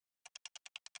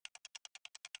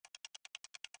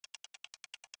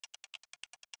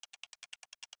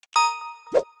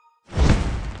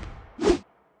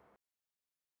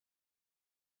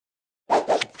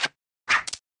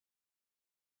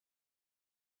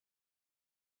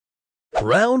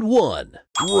Round 1.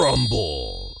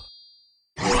 Rumble.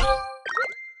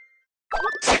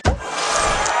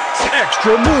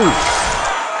 Extra move.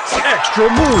 Extra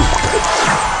move.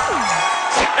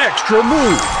 Extra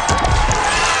move.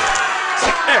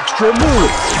 Extra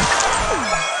move.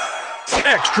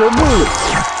 Extra move.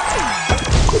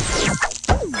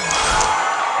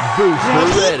 Booster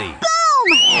ready.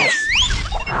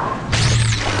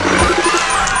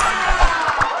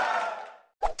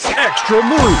 Extra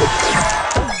move.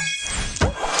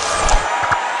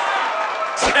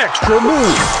 Extra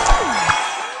move.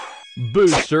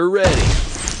 Booster ready.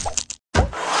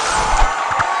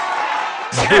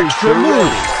 Booster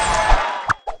move.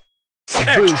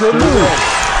 Extra move.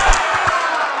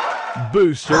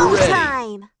 Booster ready.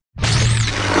 Time.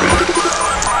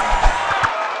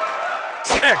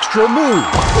 Extra move.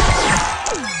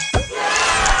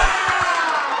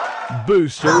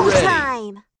 Booster ready.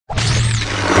 Time.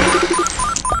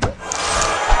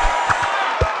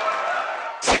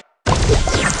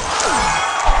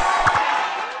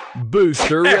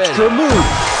 Booster ready. Extra move.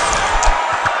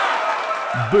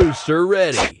 Booster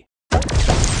ready.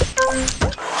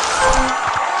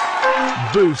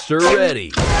 Booster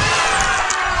ready.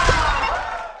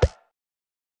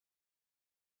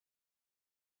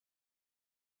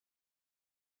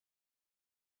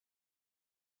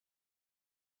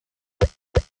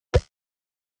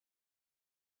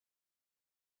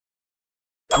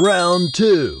 Round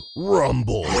 2.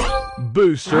 Rumble.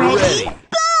 Booster ready. Boom!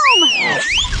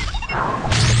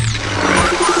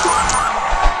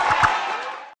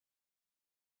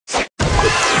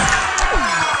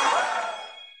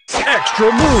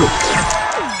 Extra move.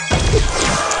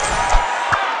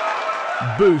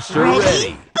 Booster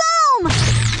ready. Boom!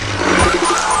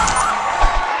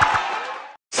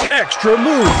 Extra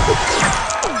move.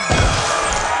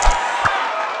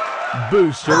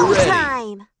 Booster ready.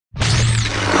 Time.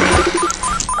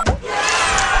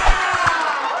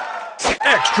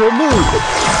 Extra move.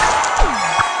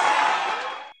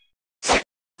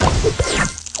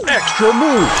 Extra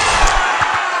move.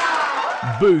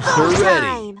 Booster ready.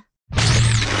 Time.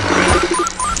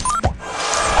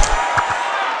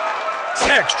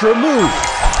 Extra move.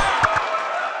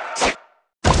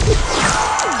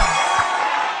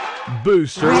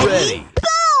 Booster ready.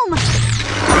 Boom!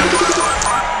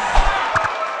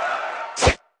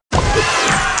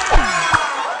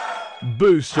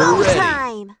 Booster ready.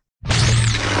 Time.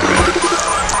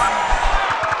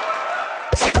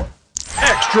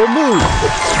 Extra move.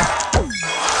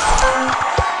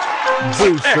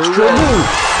 Booster Extra ready.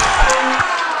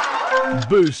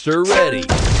 Booster ready.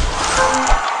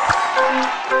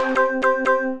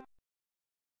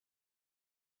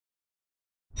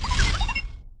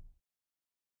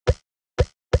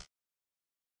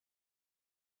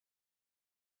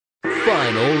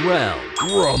 Final round.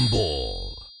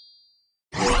 Rumble.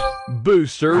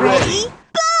 Booster ready.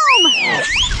 Boom!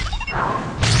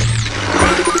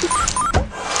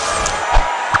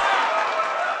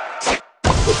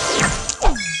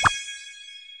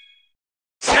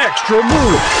 Extra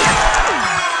move.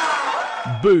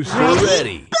 Booster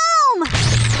ready. Boom!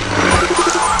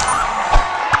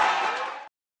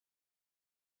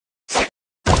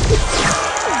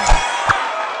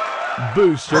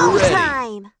 Booster ready.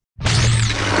 Time.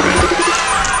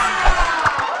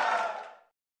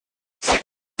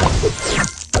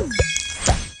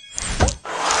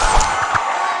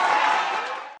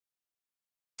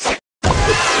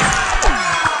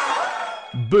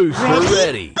 Booster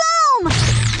ready. Boom!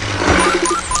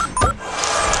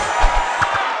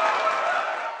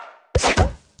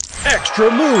 Extra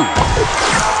move.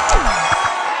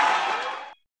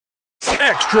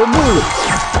 Extra move.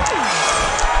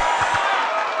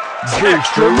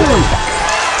 Extra move.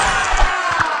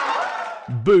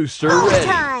 Booster ready.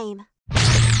 Time.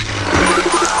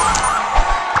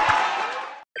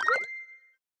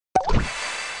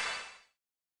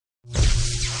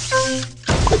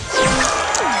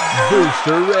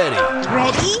 Booster ready.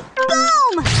 Ready?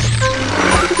 Boom!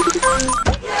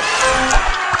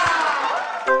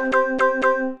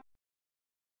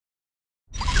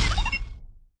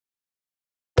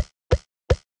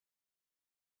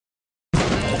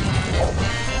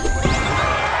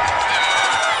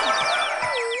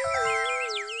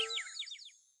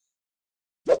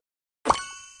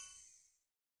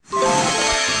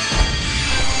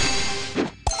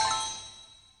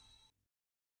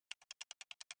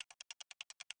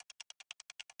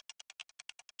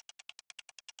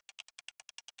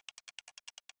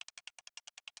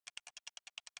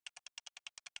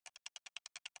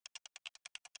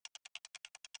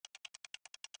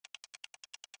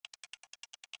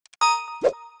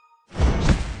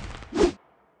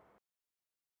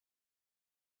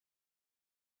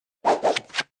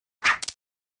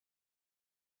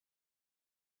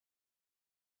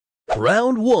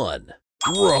 Round 1.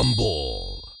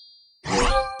 Rumble.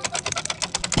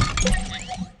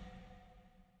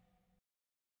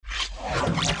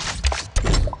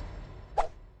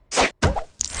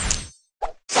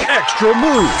 Extra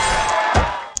move.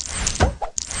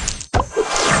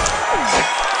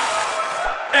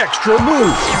 Extra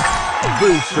move.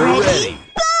 Booster ready.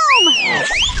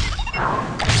 Boom!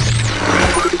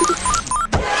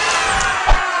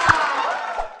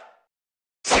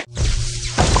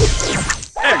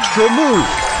 Extra move.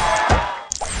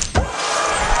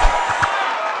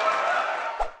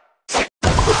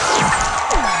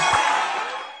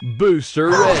 Booster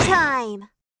ready. Time.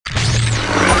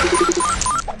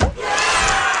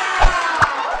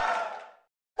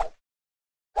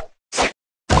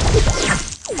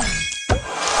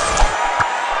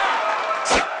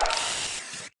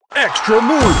 Extra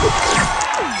move.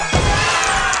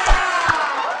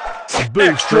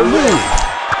 Booster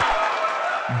ready.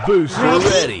 Booster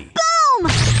ready.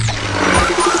 Boom!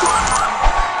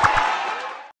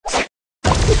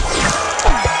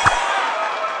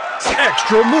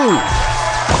 Extra move.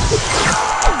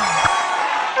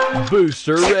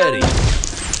 Booster ready.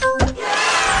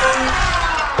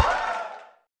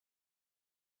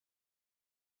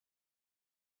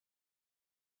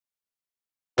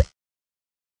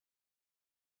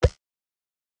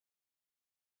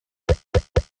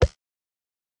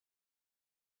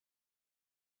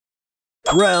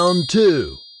 Round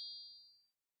 2.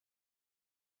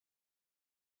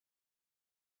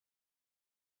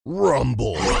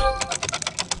 Rumble.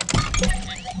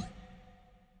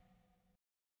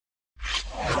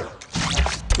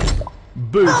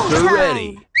 Booster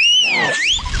ready.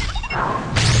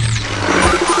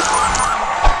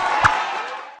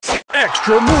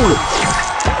 Extra move.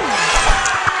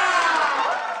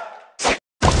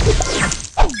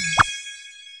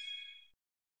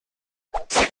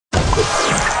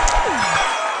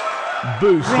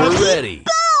 Booster ready.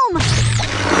 Boom!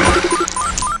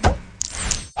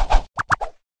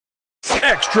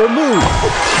 Extra move.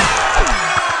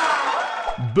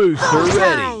 Booster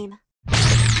ready. Time.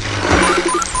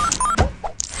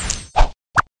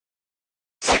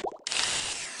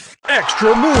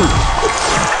 Extra move.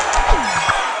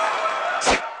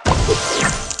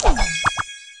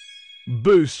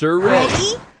 Booster ready.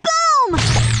 Ready? Boom!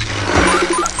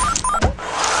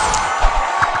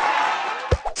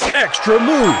 Extra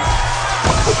move.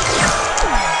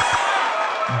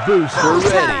 Booster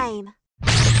ready. Time.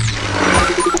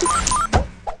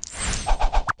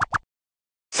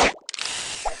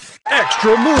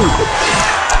 Extra move.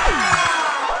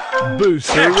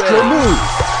 Booster Extra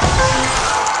ready.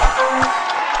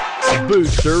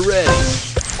 Booster ready.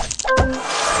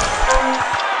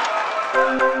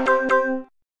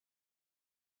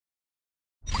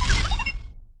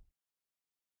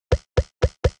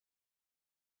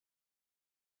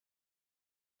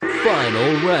 Final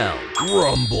round.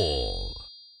 Rumble.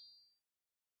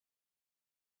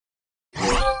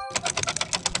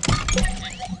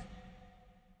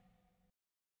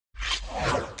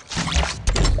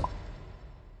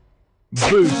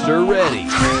 Booster ready.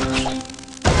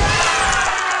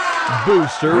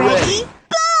 Booster ready.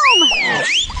 Boom!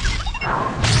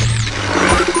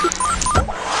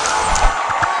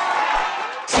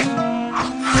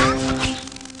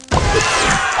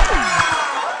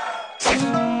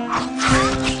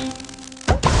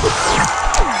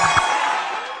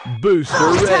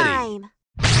 Booster ready. Time.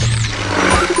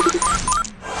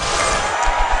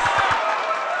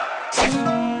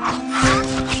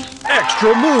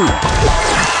 Extra move.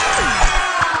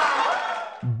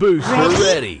 Booster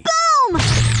ready. Boom!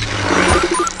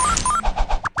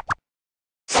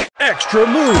 Extra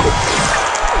move.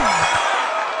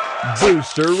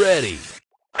 Booster ready.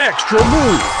 Extra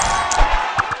move.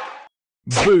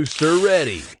 Booster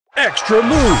ready. Extra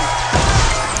move.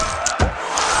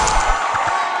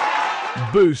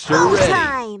 Booster ready.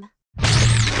 Time.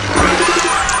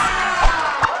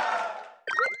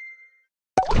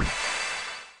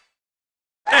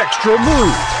 Extra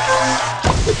move.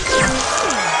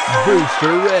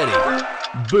 Booster ready.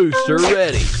 Booster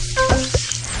ready.